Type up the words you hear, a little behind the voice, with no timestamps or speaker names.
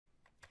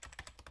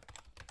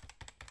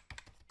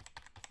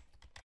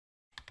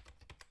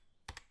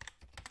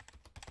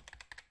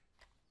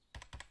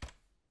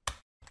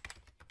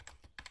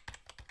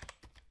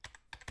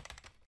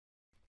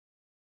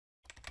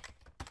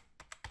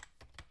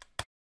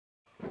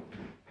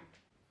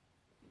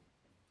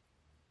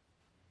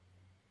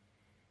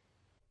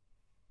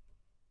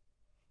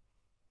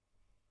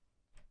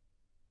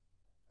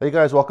Hey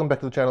guys, welcome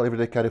back to the channel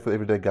Everyday Carry for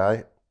Everyday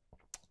Guy.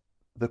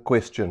 The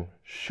question,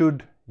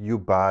 should you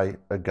buy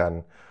a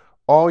gun?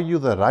 Are you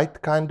the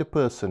right kind of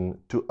person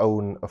to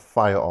own a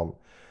firearm?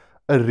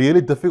 A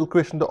really difficult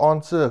question to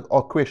answer,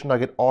 a question I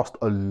get asked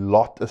a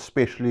lot,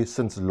 especially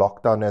since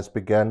lockdown has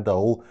begun. The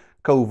whole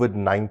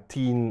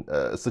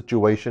COVID-19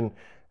 situation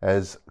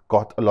has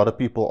got a lot of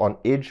people on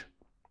edge.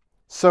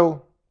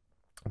 So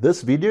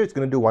this video is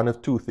going to do one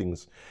of two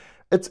things.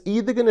 It's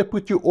either going to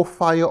put you off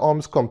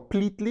firearms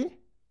completely,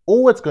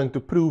 or it's going to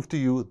prove to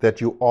you that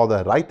you are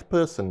the right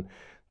person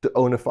to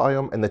own a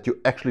firearm and that you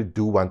actually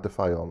do want a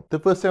firearm. The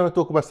first thing I want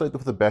to talk about straight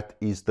off the bat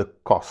is the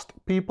cost.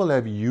 People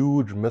have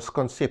huge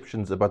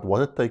misconceptions about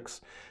what it takes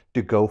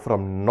to go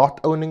from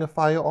not owning a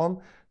firearm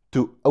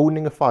to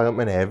owning a firearm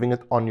and having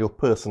it on your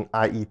person,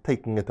 i.e.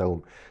 taking it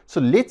home.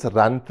 So let's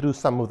run through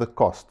some of the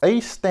costs.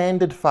 A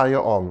standard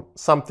firearm,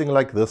 something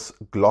like this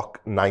Glock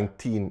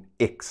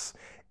 19X,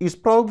 is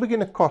probably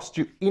going to cost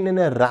you in and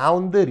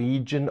around the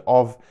region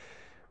of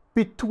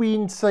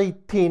between say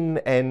 10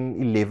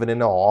 and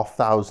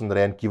 11,500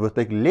 rand, give or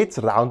take. Let's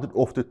round it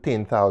off to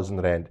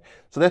 10,000 rand.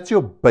 So that's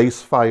your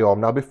base firearm.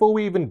 Now before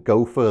we even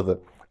go further,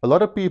 a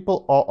lot of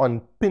people are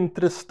on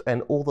Pinterest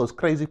and all those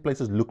crazy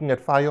places looking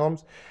at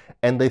firearms,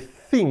 and they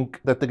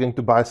think that they're going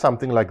to buy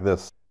something like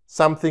this,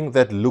 something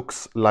that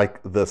looks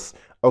like this.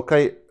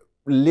 Okay,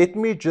 let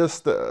me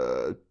just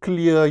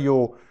clear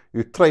your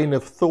train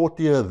of thought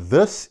here.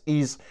 This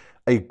is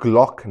a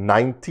Glock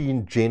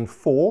 19 Gen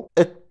 4.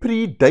 It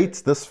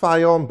predates this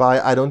firearm by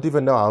I don't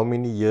even know how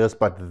many years,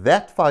 but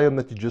that firearm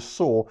that you just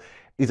saw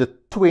is a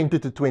 20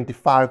 to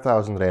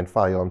 25,000 rand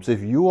firearm. So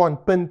if you're on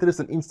Pinterest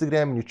and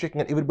Instagram and you're checking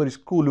out everybody's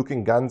cool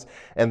looking guns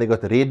and they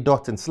got red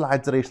dots and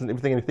slide durations and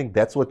everything, and you think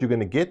that's what you're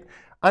going to get,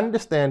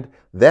 understand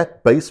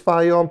that base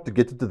firearm, to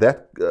get into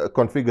that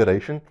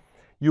configuration,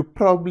 you're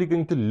probably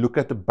going to look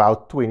at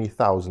about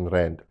 20,000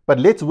 rand. But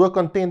let's work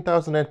on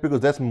 10,000 rand because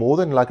that's more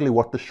than likely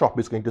what the shop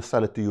is going to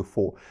sell it to you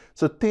for.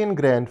 So 10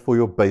 grand for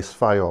your base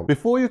firearm.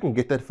 Before you can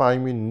get that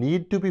firearm, you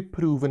need to be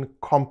proven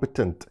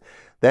competent.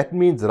 That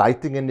means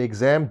writing an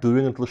exam,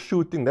 doing a little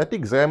shooting. That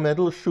exam, that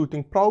little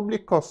shooting probably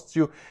costs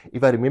you,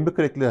 if I remember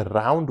correctly,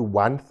 around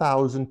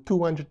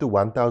 1,200 to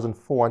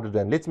 1,400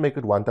 rand. Let's make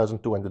it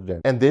 1,200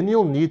 rand. And then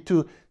you'll need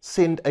to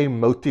send a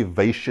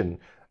motivation.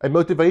 A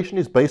motivation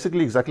is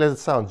basically exactly as it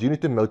sounds. You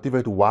need to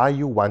motivate why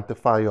you want the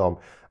firearm.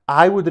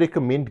 I would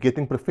recommend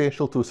getting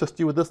professional to assist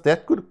you with this.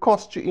 That could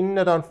cost you in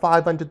around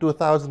 500 to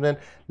 1,000 rand.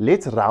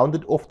 Let's round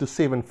it off to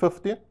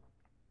 750.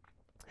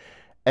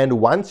 And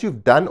once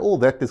you've done all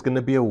that, there's going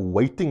to be a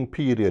waiting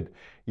period.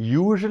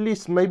 Usually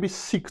maybe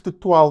 6 to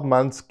 12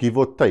 months, give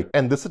or take.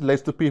 And this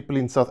relates to people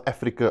in South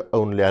Africa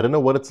only. I don't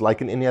know what it's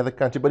like in any other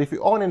country, but if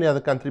you are in any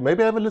other country,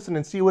 maybe have a listen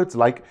and see what it's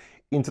like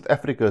in South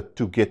Africa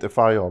to get a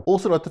firearm.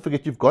 Also, not to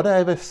forget, you've got to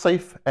have a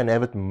safe and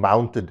have it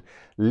mounted.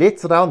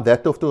 Let's round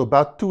that off to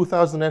about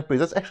 2,000 rand, please.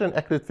 That's actually an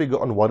accurate figure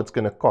on what it's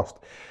going to cost.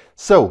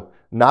 So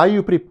now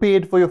you're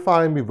prepared for your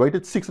firearm. You've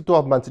waited 6 to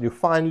 12 months and you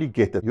finally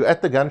get it. You're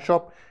at the gun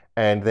shop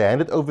and they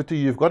hand it over to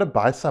you. You've got to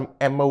buy some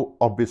ammo,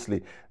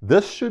 obviously.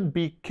 This should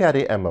be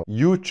carry ammo.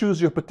 You choose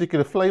your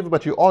particular flavor,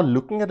 but you are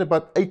looking at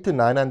about 800 to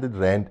 900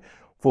 rand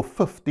for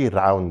 50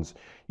 rounds.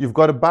 You've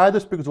got to buy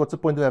this because what's the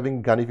point of having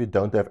a gun if you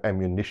don't have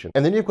ammunition?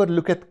 And then you've got to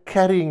look at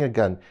carrying a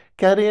gun.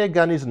 Carrying a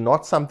gun is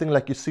not something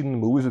like you see in the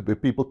movies where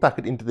people tuck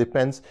it into their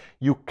pants.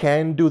 You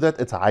can do that.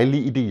 It's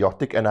highly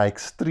idiotic, and I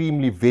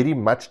extremely, very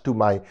much to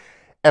my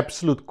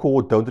absolute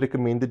core, don't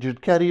recommend that you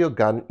should carry your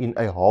gun in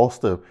a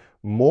holster.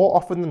 More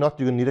often than not,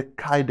 you're going to need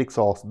a Kydex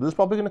holster. This is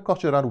probably going to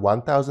cost you around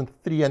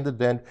 1,300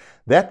 rand.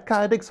 That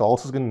Kydex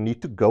holster is going to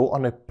need to go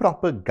on a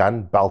proper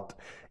gun belt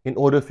in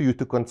order for you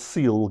to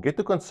conceal. We'll get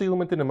to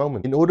concealment in a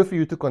moment. In order for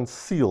you to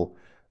conceal,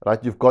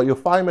 right, you've got your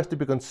firearm has to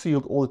be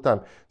concealed all the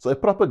time. So a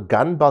proper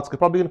gun belt is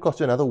probably going to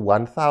cost you another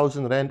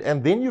 1,000 rand.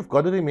 And then you've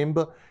got to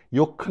remember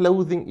your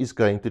clothing is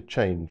going to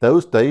change.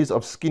 Those days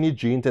of skinny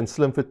jeans and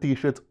slim fit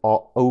t-shirts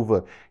are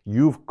over.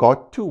 You've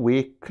got to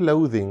wear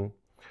clothing,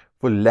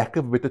 for lack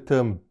of a better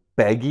term,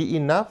 baggy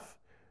enough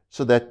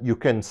so that you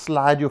can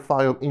slide your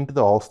firearm into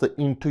the holster,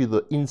 into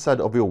the inside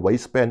of your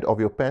waistband of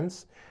your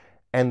pants,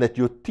 and that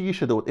your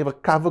t-shirt or whatever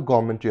cover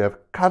garment you have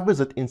covers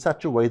it in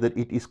such a way that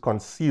it is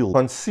concealed.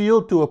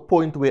 Concealed to a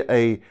point where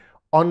a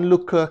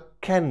onlooker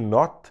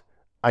cannot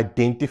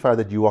identify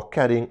that you are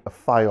carrying a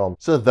firearm.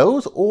 So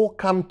those all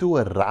come to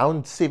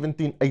around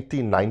 17,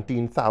 18,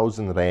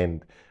 19,000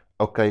 rand,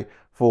 okay,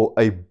 for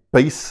a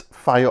base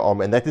firearm.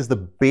 And that is the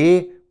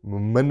bare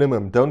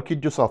minimum. Don't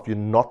kid yourself. You're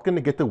not going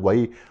to get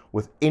away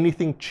with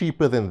anything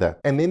cheaper than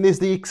that. And then there's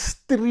the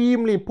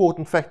extremely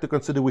important fact to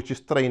consider, which is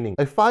training.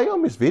 A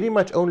firearm is very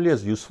much only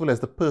as useful as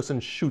the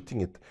person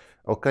shooting it.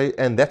 Okay,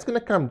 and that's going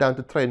to come down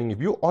to training. If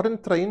you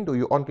aren't trained or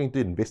you aren't going to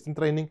invest in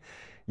training,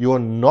 you're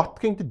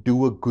not going to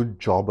do a good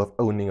job of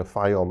owning a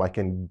firearm. I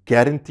can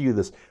guarantee you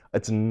this.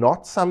 It's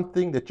not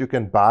something that you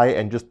can buy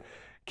and just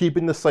keep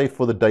in the safe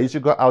for the days you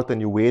go out and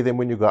you wear them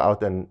when you go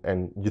out and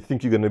you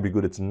think you're going to be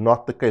good. It's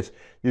not the case.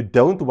 You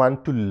don't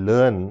want to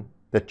learn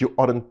that you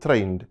aren't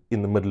trained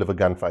in the middle of a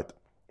gunfight.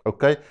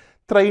 Okay?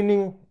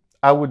 Training,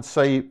 I would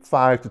say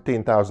 5 to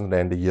 10,000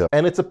 Rand a year.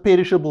 And it's a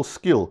perishable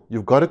skill.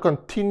 You've got to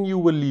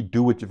continually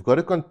do it. You've got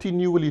to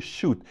continually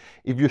shoot.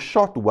 If you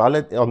shot well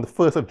on the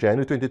 1st of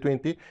January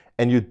 2020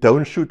 and you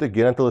don't shoot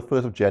again until the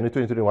 1st of January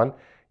 2021,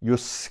 your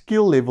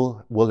skill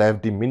level will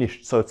have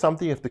diminished. So it's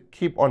something you have to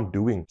keep on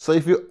doing. So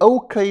if you're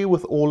okay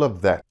with all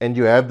of that and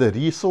you have the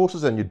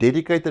resources and you're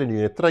dedicated and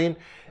you're going to train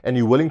and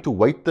you're willing to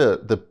wait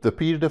the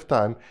period of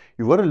time,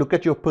 you've got to look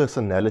at your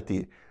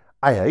personality.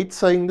 I hate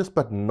saying this,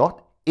 but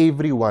not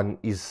everyone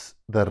is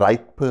the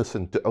right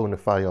person to own a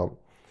firearm.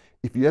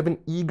 If you have an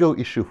ego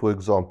issue, for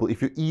example, if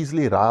you're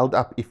easily riled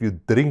up, if you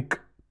drink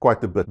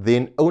quite a bit,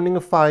 then owning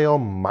a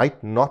firearm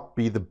might not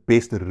be the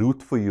best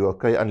route for you,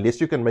 okay,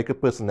 unless you can make a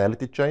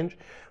personality change.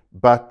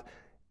 But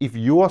if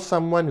you are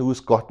someone who's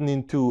gotten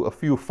into a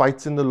few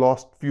fights in the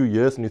last few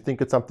years and you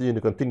think it's something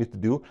you continue to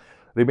do,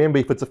 remember,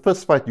 if it's a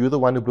fist fight, you're the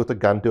one who brought a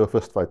gun to a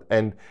fist fight.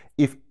 And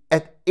if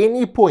at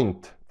any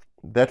point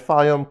that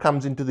firearm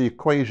comes into the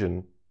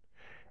equation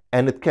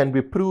and it can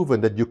be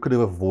proven that you could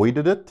have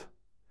avoided it,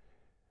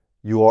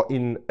 you are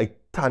in a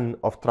ton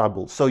of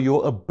trouble. So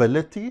your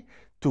ability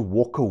to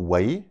walk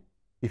away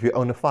if you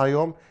own a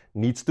firearm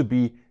needs to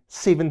be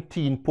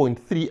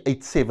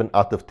 17.387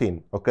 out of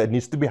 10. Okay, it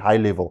needs to be high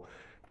level.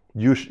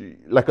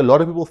 Like a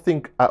lot of people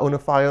think, I own a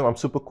firearm, I'm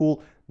super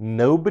cool.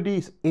 Nobody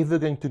is ever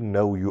going to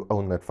know you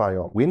own that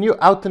firearm. When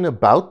you're out and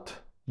about,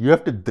 you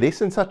have to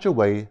dress in such a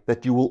way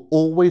that you will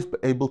always be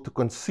able to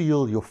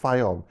conceal your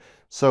firearm.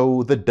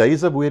 So the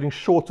days of wearing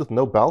shorts with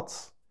no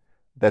belts,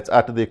 that's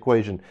out of the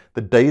equation.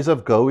 The days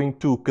of going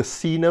to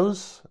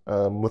casinos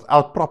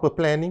without proper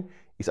planning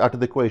is out of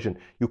the equation.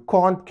 You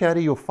can't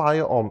carry your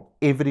firearm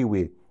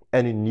everywhere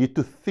and you need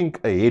to think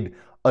ahead.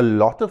 A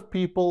lot of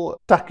people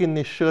tuck in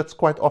their shirts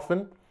quite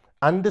often.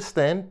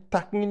 Understand,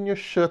 tucking in your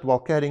shirt while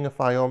carrying a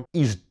firearm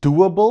is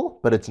doable,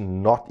 but it's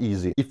not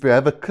easy. If you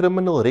have a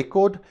criminal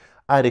record,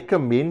 I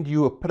recommend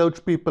you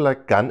approach people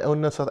like Gun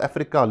Owners South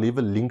Africa. I'll leave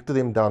a link to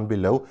them down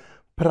below.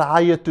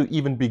 Prior to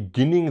even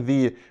beginning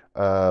the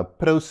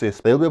process,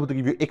 they'll be able to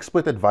give you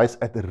expert advice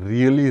at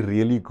really,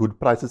 really good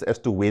prices as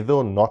to whether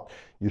or not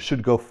you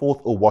should go forth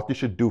or what you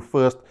should do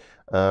first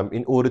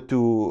in order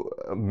to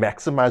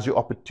maximize your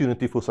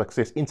opportunity for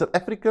success. In South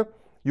Africa,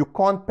 you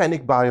can't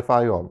panic buy a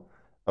firearm,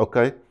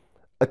 okay?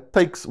 It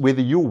takes,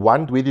 whether you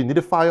need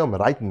a firearm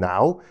right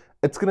now,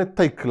 it's going to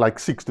take like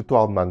 6 to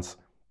 12 months,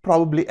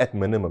 probably at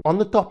minimum. On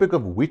the topic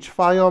of which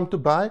firearm to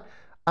buy,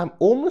 I'm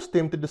almost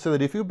tempted to say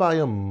that if you buy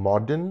a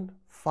modern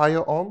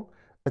firearm,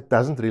 it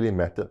doesn't really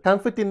matter.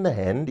 Comfort in the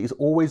hand is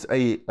always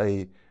a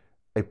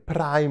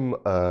prime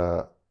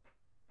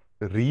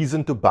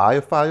reason to buy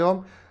a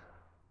firearm.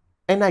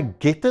 And I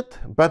get it,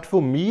 but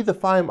for me, the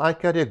firearm I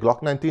carry, a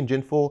Glock 19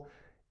 Gen 4,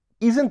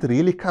 isn't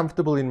really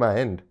comfortable in my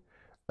hand.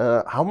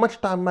 How much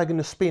time am I going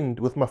to spend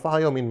with my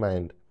firearm in my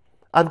hand?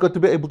 I've got to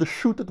be able to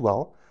shoot it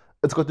well.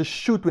 It's got to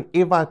shoot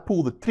whenever I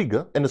pull the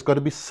trigger, and it's got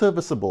to be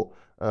serviceable.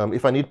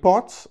 If I need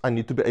parts, I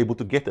need to be able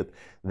to get it.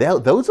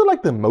 Those are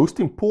like the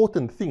most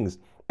important things.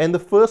 And the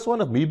first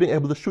one of me being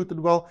able to shoot it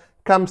well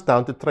comes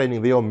down to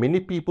training. There are many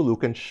people who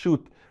can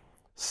shoot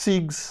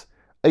SIGs,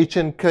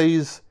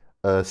 H&Ks,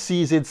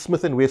 CZ,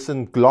 Smith &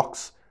 Wesson,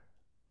 Glocks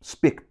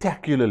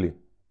spectacularly.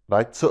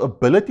 Right? So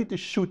ability to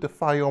shoot a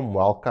firearm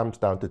well comes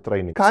down to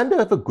training. Kind of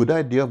have a good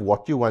idea of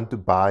what you want to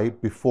buy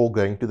before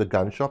going to the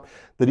gun shop.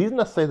 The reason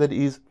I say that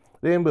is,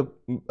 remember,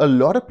 a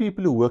lot of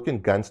people who work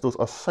in gun stores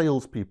are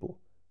salespeople.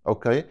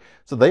 Okay?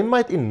 So they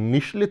might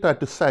initially try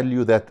to sell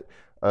you that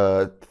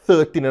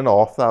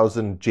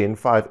 13,500 Gen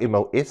 5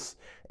 MOS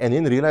and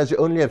then realize you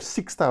only have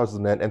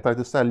 6,000 and try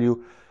to sell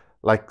you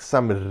like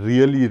some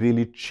really,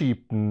 really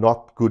cheap,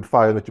 not good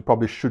firearm that you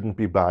probably shouldn't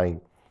be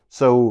buying.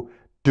 So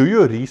do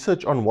your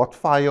research on what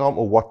firearm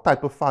or what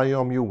type of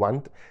firearm you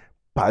want,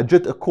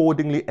 budget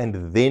accordingly,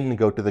 and then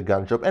go to the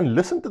gun shop and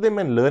listen to them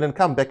and learn and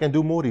come back and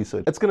do more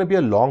research. It's going to be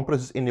a long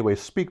process anyway.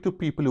 Speak to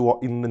people who are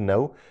in the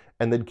know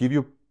and that give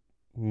you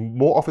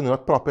more often than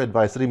not proper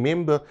advice.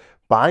 Remember,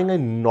 buying a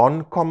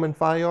non-common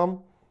firearm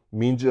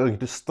means you're going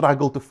to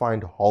struggle to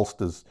find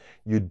holsters.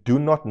 You do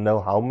not know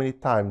how many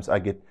times I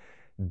get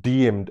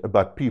DM'd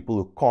about people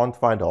who can't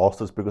find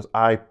holsters because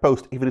I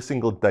post every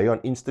single day on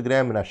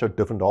Instagram and I show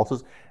different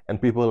holsters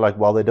and people are like,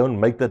 well, they don't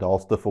make that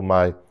holster for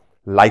my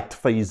light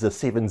phaser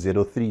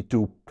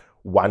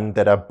 70321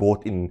 that I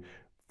bought in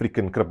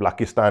freaking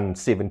Kyrgyzstan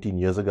 17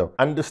 years ago.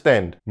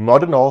 Understand,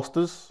 modern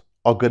holsters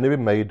are going to be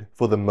made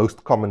for the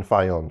most common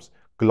firearms.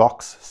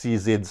 Glocks,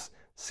 CZs,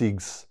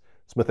 SIGs,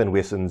 Smith &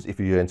 Wessons, if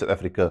you're here in South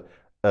Africa,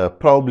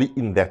 probably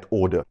in that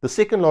order. The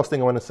second last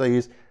thing I want to say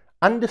is,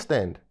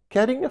 understand,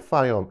 carrying a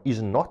firearm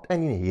is not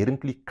an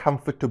inherently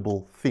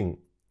comfortable thing,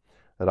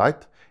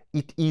 right?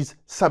 It is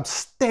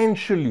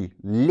substantially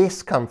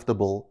less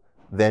comfortable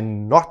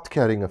than not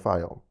carrying a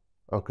firearm,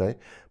 okay?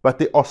 But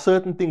there are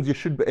certain things you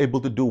should be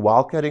able to do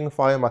while carrying a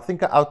firearm. I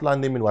think I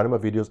outlined them in one of my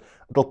videos.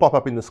 It'll pop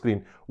up in the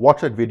screen.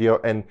 Watch that video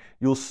and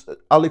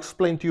I'll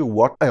explain to you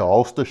what a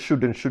holster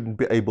should and shouldn't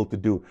be able to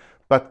do.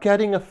 But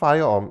carrying a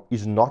firearm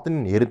is not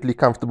an inherently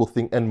comfortable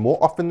thing, and more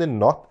often than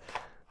not,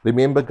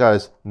 remember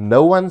guys,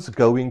 no one's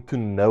going to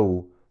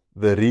know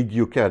the rig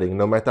you're carrying.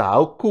 No matter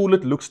how cool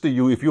it looks to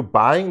you, if you're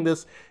buying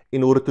this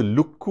in order to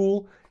look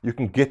cool, you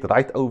can get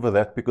right over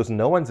that because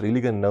no one's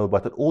really going to know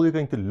about it. All you're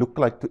going to look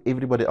like to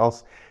everybody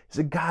else is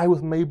a guy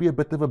with maybe a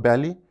bit of a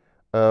belly.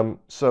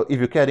 So if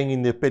you're carrying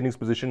in the appendix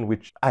position,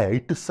 which I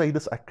hate to say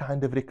this, I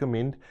kind of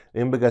recommend.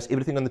 Remember guys,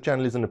 everything on the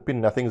channel is an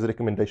opinion, nothing is a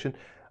recommendation.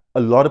 A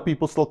lot of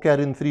people still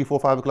carry in 3, 4,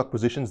 5 o'clock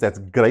positions. That's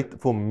great.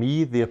 For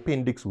me, the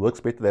appendix works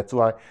better. That's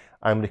why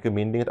I'm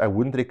recommending it. I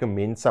wouldn't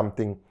recommend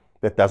something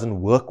that doesn't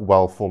work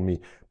well for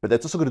me. But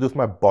that's also going to do with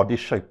my body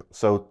shape.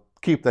 So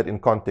keep that in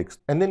context.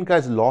 And then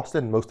guys, last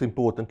and most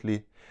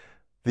importantly,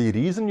 the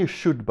reason you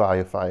should buy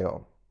a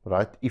firearm,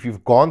 right? If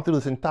you've gone through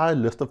this entire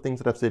list of things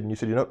that I've said and you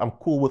said, you know, I'm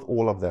cool with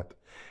all of that,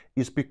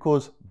 is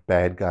because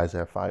bad guys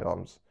have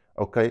firearms,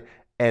 okay?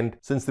 And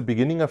since the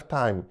beginning of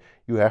time,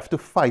 you have to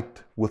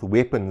fight with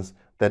weapons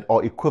that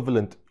are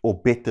equivalent or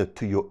better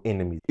to your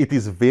enemy. It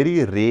is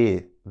very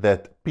rare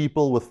that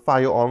people with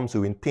firearms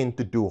who intend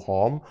to do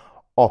harm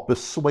are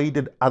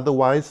persuaded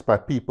otherwise by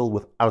people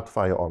without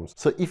firearms.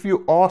 So if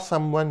you are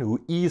someone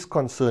who is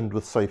concerned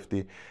with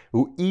safety,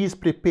 who is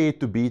prepared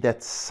to be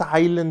that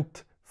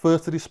silent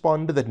first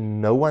responder that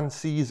no one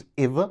sees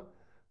ever,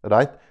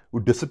 right, who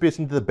disappears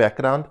into the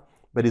background,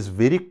 but is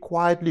very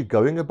quietly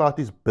going about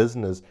his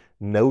business,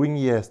 knowing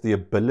he has the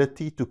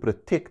ability to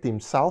protect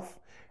himself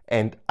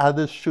and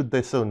others should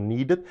they so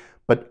need it,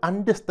 but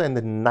understand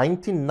that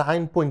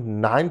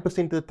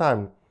 99.9% of the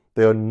time,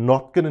 they are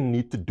not going to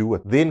need to do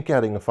it. Then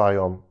carrying a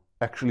firearm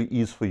actually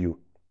is for you.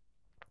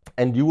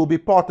 And you will be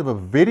part of a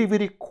very,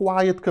 very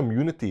quiet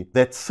community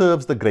that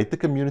serves the greater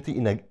community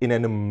in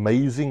an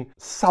amazing,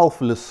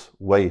 selfless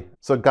way.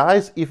 So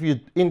guys, if you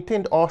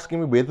intend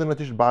asking me whether or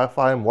not you should buy a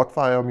firearm, what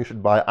firearm you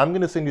should buy, I'm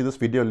going to send you this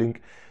video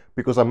link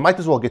because I might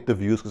as well get the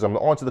views because I'm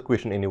going to answer the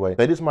question anyway.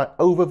 That is my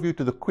overview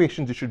to the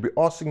questions you should be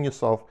asking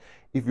yourself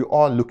if you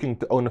are looking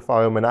to own a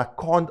firearm, and I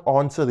can't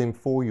answer them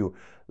for you.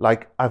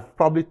 Like I've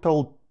probably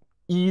told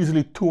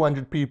easily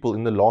 200 people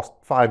in the last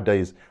 5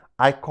 days.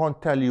 I can't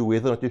tell you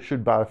whether or not you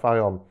should buy a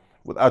firearm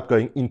without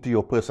going into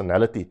your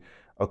personality.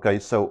 Okay,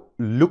 so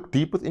look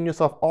deep within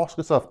yourself, ask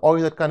yourself, are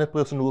you that kind of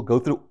person who will go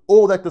through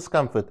all that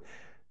discomfort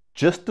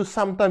just to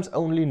sometimes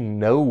only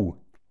know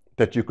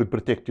that you could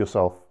protect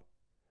yourself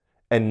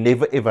and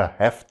never ever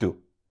have to?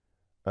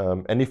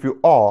 And if you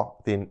are,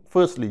 then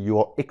firstly, you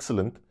are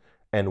excellent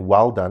and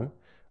well done.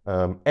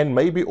 And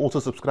maybe also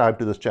subscribe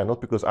to this channel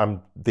because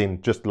I'm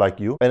then just like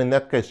you. And in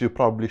that case, you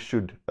probably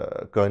should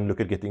go and look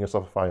at getting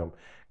yourself a firearm.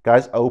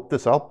 Guys, I hope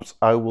this helps.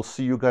 I will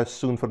see you guys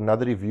soon for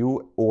another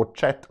review or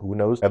chat. Who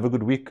knows? Have a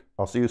good week.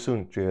 I'll see you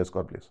soon. Cheers.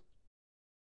 God bless.